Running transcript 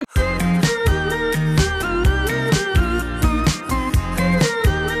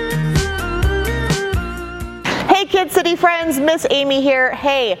friends, Miss Amy here.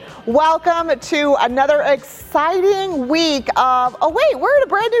 Hey, welcome to another exciting week of, oh wait, we're in a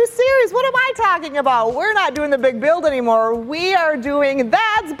brand new series. What am I talking about? We're not doing the big build anymore. We are doing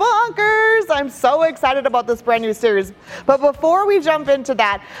That's Bonkers. I'm so excited about this brand new series. But before we jump into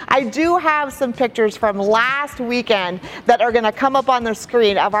that, I do have some pictures from last weekend that are gonna come up on the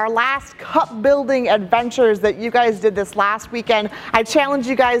screen of our last cup building adventures that you guys did this last weekend. I challenged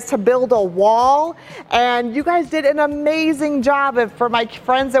you guys to build a wall, and you guys did an amazing job. And for my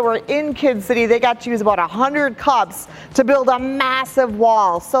friends that were in Kid City, they got to use about 100 cups to build a massive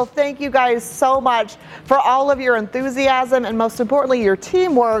wall. So thank you guys so much for all of your enthusiasm and most importantly your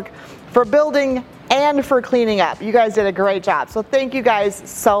teamwork for building and for cleaning up. You guys did a great job. So thank you guys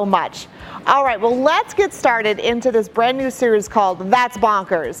so much. All right, well, let's get started into this brand new series called That's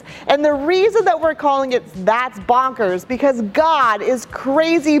Bonkers. And the reason that we're calling it That's Bonkers, because God is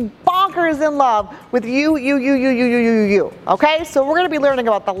crazy bonkers in love with you. Okay, so we're gonna be learning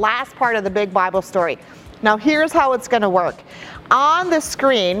about the last part of the big Bible story. Now here's how it's gonna work. On the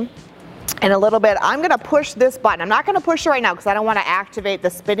screen, in a little bit, I'm going to push this button. I'm not going to push it right now because I don't want to activate the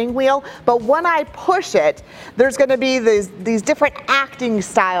spinning wheel, but when I push it, there's going to be these different acting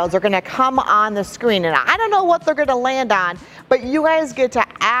styles are going to come on the screen, and I don't know what they're going to land on, but you guys get to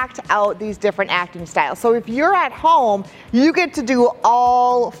act out these different acting styles. So if you're at home, you get to do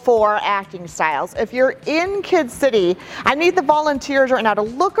all 4 acting styles. If you're in Kid City, I need the volunteers right now to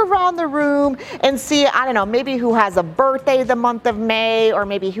look around the room and see, I don't know, maybe who has a birthday the month of May, or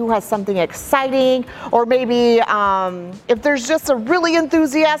maybe who has something exciting, or maybe if there's just a really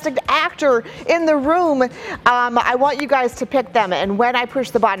enthusiastic actor in the room, I want you guys to pick them, and when I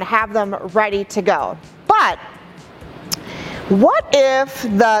push the button, have them ready to go. But what if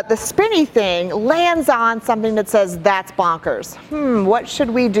the spinny thing lands on something that says That's Bonkers? What should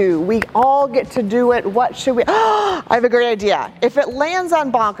we do? We all get to do it. What should we? I have a great idea. If it lands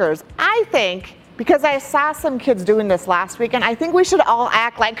on Bonkers, I think, because I saw some kids doing this last weekend, I think we should all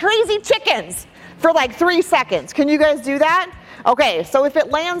act like crazy chickens for like 3 seconds. Can you guys do that? Okay, so if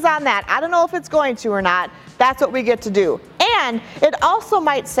it lands on that, I don't know if it's going to or not, that's what we get to do. And it also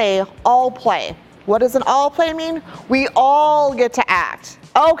might say all play. What does an all play mean? We all get to act.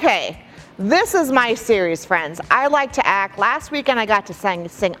 Okay, this is my series, friends. I like to act. Last weekend I got to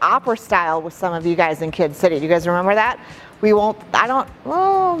sing opera style with some of you guys in Kid City. Do you guys remember that? That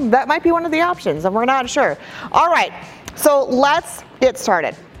might be one of the options, and we're not sure. All right, so let's get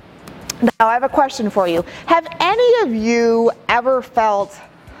started. Now I have a question for you. Have any of you ever felt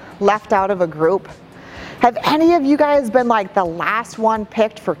left out of a group? Have any of you guys been like the last one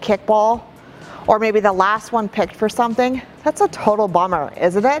picked for kickball? Or maybe the last one picked for something? That's a total bummer,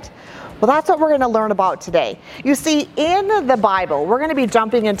 isn't it? Well, that's what we're going to learn about today. You see, in the Bible, we're going to be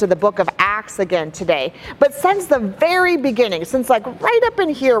jumping into the book of Acts again today. But since the very beginning, since like right up in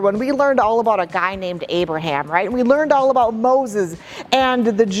here when we learned all about a guy named Abraham, right? We learned all about Moses and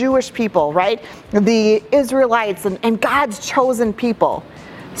the Jewish people, right? The Israelites and God's chosen people.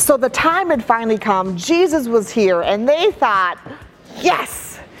 So the time had finally come. Jesus was here, and they thought, yes!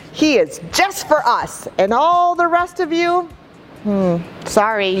 He is just for us, and all the rest of you,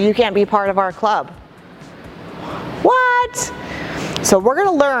 sorry, you can't be part of our club. What? So we're going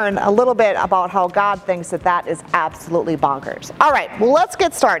to learn a little bit about how God thinks that is absolutely bonkers. All right, well, let's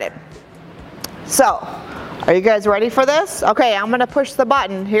get started. So, are you guys ready for this? Okay, I'm going to push the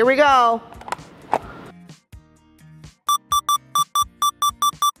button. Here we go.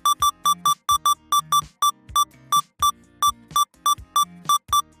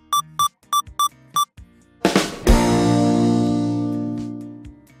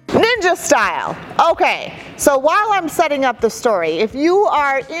 Ninja style. Okay, so while I'm setting up the story, if you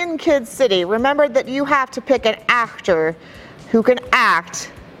are in Kid City, remember that you have to pick an actor who can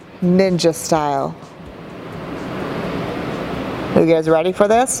act ninja style. Are you guys ready for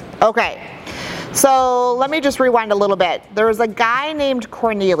this? Okay, so let me just rewind a little bit. There was a guy named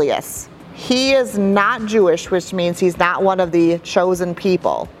Cornelius. He is not Jewish, which means he's not one of the chosen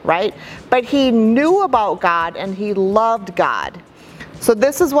people, right? But he knew about God and he loved God. So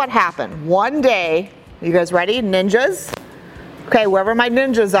this is what happened. One day, you guys ready? Ninjas? Okay, wherever my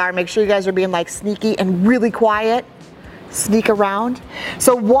ninjas are, make sure you guys are being like sneaky and really quiet. Sneak around.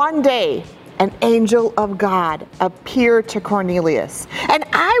 So one day, an angel of God appeared to Cornelius. And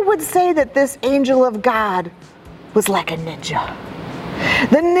I would say that this angel of God was like a ninja.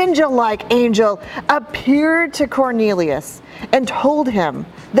 The ninja-like angel appeared to Cornelius and told him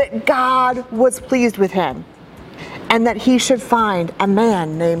that God was pleased with him, and that he should find a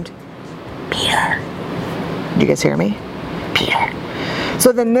man named Peter. Do you guys hear me? Peter.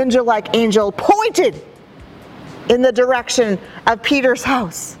 So the ninja-like angel pointed in the direction of Peter's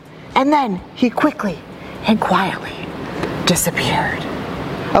house. And then he quickly and quietly disappeared.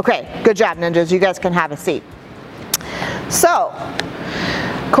 Okay, good job, ninjas. You guys can have a seat. So,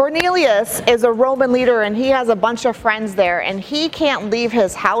 Cornelius is a Roman leader and he has a bunch of friends there, and he can't leave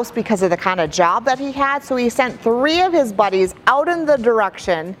his house because of the kind of job that he had, so he sent 3 of his buddies out in the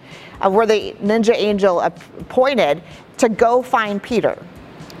direction of where the ninja angel pointed to go find Peter.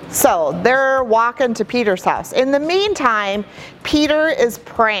 So they're walking to Peter's house. In the meantime, Peter is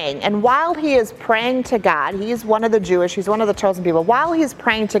praying, and while he is praying to God, he's one of the chosen people. While he's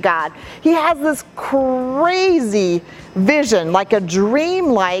praying to God, he has this crazy vision, like a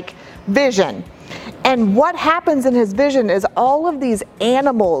dream-like vision. And what happens in his vision is all of these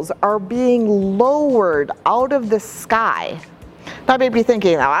animals are being lowered out of the sky. Now, I may be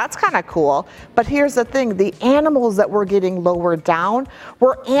thinking, oh, that's kind of cool. But here's the thing. The animals that were getting lowered down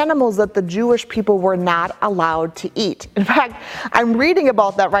were animals that the Jewish people were not allowed to eat. In fact, I'm reading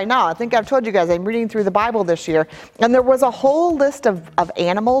about that right now. I think I've told you guys, I'm reading through the Bible this year. And there was a whole list of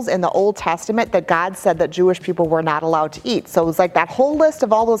animals in the Old Testament that God said that Jewish people were not allowed to eat. So it was like that whole list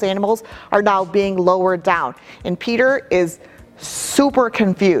of all those animals are now being lowered down. And Peter is super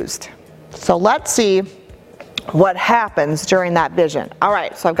confused. So let's see what happens during that vision. All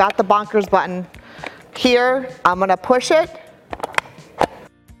right, so I've got the bonkers button here. I'm going to push it.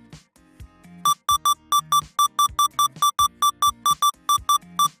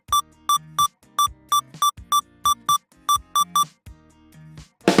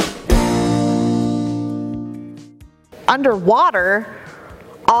 Underwater,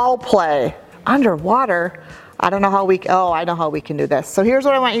 I'll play. Underwater, I don't know how I know how we can do this. So here's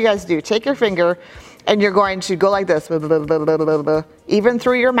what I want you guys to do. Take your finger, and you're going to go like this, even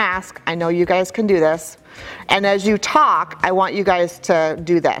through your mask. I know you guys can do this. And as you talk, I want you guys to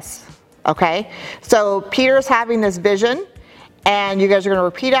do this, okay? So Peter's having this vision, and you guys are going to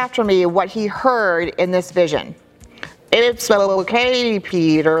repeat after me what he heard in this vision. It's okay,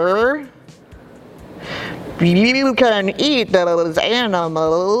 Peter. You can eat those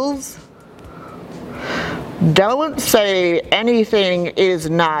animals. Don't say anything is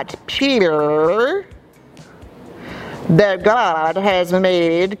not pure that God has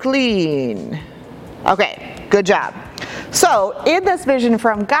made clean. Okay, good job. So in this vision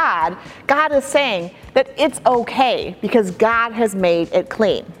from God, God is saying that it's okay because God has made it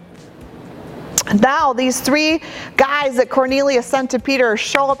clean. Now these 3 guys that Cornelius sent to Peter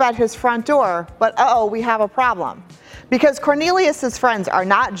show up at his front door, but we have a problem. Because Cornelius's friends are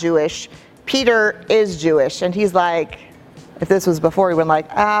not Jewish, Peter is Jewish, and he's like, if this was before, he would like,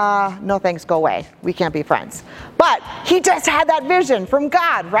 no thanks, go away. We can't be friends. But he just had that vision from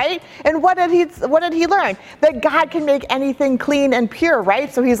God, right? And what did he learn? That God can make anything clean and pure,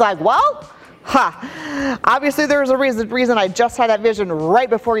 right? So he's like, well, obviously there's a reason I just had that vision right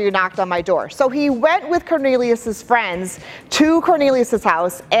before you knocked on my door. So he went with Cornelius's friends to Cornelius's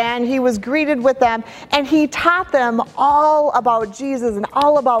house, and he was greeted with them, and he taught them all about Jesus and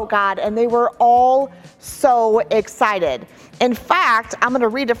all about God, and they were all so excited. In fact, I'm going to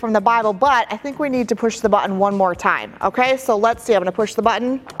read it from the Bible, but I think we need to push the button one more time. Okay, so let's see. I'm going to push the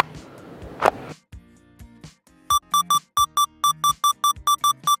button.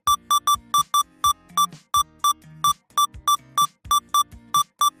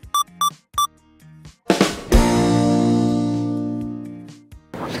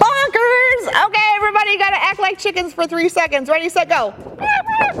 Okay, everybody, got to act like chickens for 3 seconds. Ready, set, go.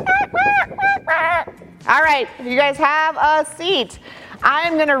 All right, you guys have a seat.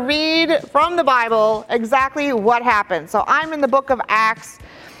 I'm going to read from the Bible exactly what happened. So I'm in the book of Acts,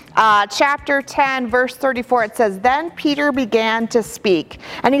 chapter 10, verse 34. It says, then Peter began to speak.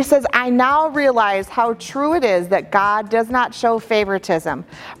 And he says, I now realize how true it is that God does not show favoritism,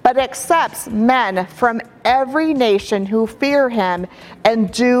 but accepts men from every nation who fear him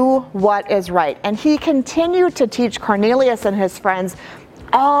and do what is right. And he continued to teach Cornelius and his friends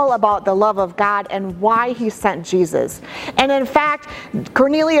all about the love of God and why he sent Jesus. And in fact,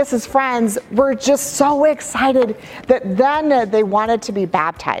 Cornelius's friends were just so excited that then they wanted to be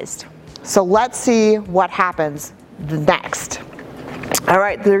baptized. So let's see what happens next. All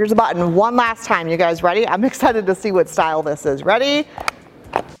right, there's a button one last time. You guys ready? I'm excited to see what style this is. Ready?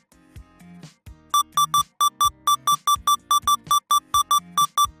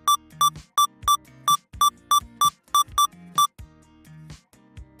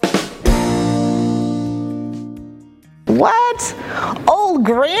 What? Old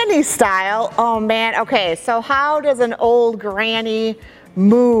granny style? Oh man, okay, so how does an old granny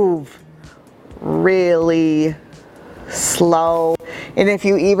move? Really slow. And if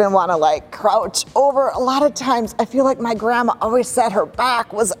you even want to like crouch over, a lot of times I feel like my grandma always said her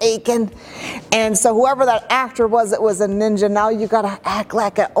back was aching. And so whoever that actor was, it was a ninja. Now you got to act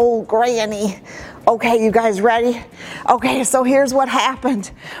like an old granny. Okay, you guys ready? Okay, so here's what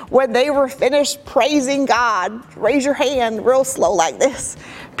happened. When they were finished praising God, raise your hand real slow like this.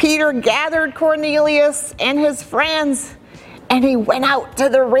 Peter gathered Cornelius and his friends, and he went out to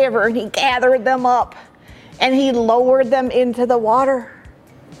the river and he gathered them up and he lowered them into the water.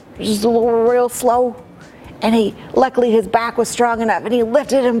 Just real slow. And luckily his back was strong enough and he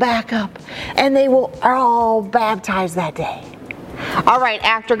lifted him back up. And they were all baptized that day. All right,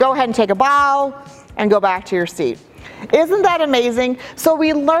 actor, go ahead and take a bow and go back to your seat. Isn't that amazing? So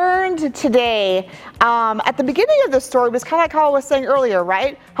we learned today, at the beginning of the story, was kind of like how I was saying earlier,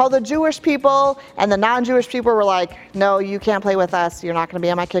 right? How the Jewish people and the non-Jewish people were like, no, you can't play with us. You're not going to be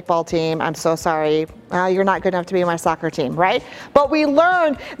on my kickball team. I'm so sorry. You're not good enough to be on my soccer team, right? But we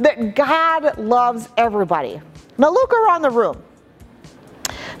learned that God loves everybody. Now look around the room.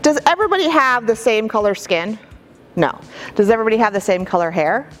 Does everybody have the same color skin? No. Does everybody have the same color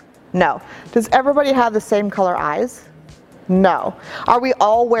hair? No. Does everybody have the same color eyes? No. Are we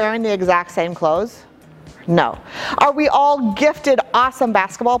all wearing the exact same clothes? No. Are we all gifted, awesome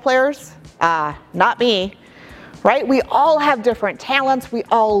basketball players? Not me. Right? We all have different talents. We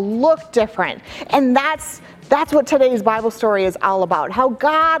all look different. And that's what today's Bible story is all about. How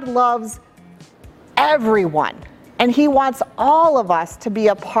God loves everyone. And he wants all of us to be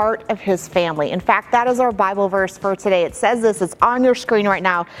a part of his family. In fact, that is our Bible verse for today. It says this, it's on your screen right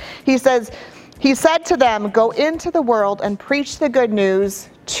now. He says, he said to them, go into the world and preach the good news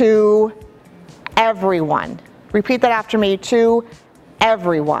to everyone. Repeat that after me, to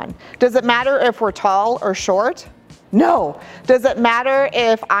everyone. Does it matter if we're tall or short? No. Does it matter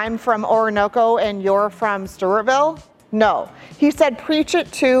if I'm from Orinoco and you're from Stewartville? No. He said preach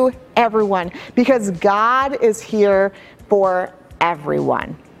it to everyone because God is here for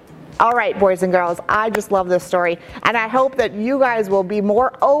everyone. All right, boys and girls, I just love this story, and I hope that you guys will be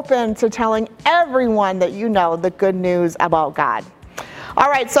more open to telling everyone that you know the good news about God. All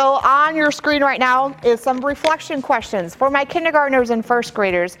right, so on your screen right now is some reflection questions for my kindergartners and first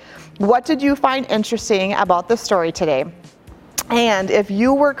graders. What did you find interesting about the story today? And if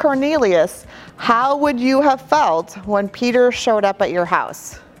you were Cornelius, how would you have felt when Peter showed up at your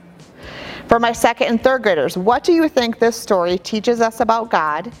house? For my second and third graders, what do you think this story teaches us about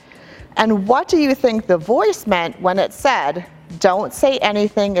God? And what do you think the voice meant when it said, don't say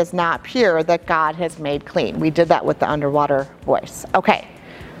anything is not pure that God has made clean? We did that with the underwater voice. Okay,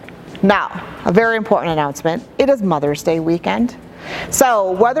 now, a very important announcement. It is Mother's Day weekend.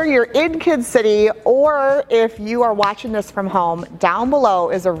 So whether you're in Kid City or if you are watching this from home, down below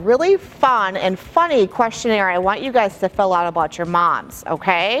is a really fun and funny questionnaire I want you guys to fill out about your moms,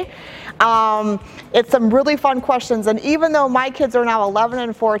 okay? It's some really fun questions, and even though my kids are now 11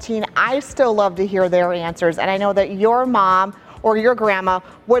 and 14, I still love to hear their answers, and I know that your mom or your grandma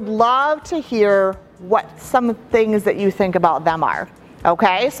would love to hear what some things that you think about them are.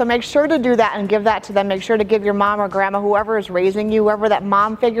 Okay, so make sure to do that and give that to them. Make sure to give your mom or grandma, whoever is raising you, whoever that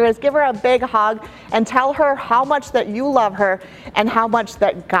mom figure is, give her a big hug and tell her how much that you love her and how much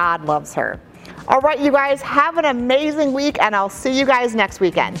that God loves her. All right, you guys, have an amazing week, and I'll see you guys next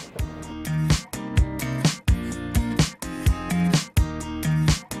weekend.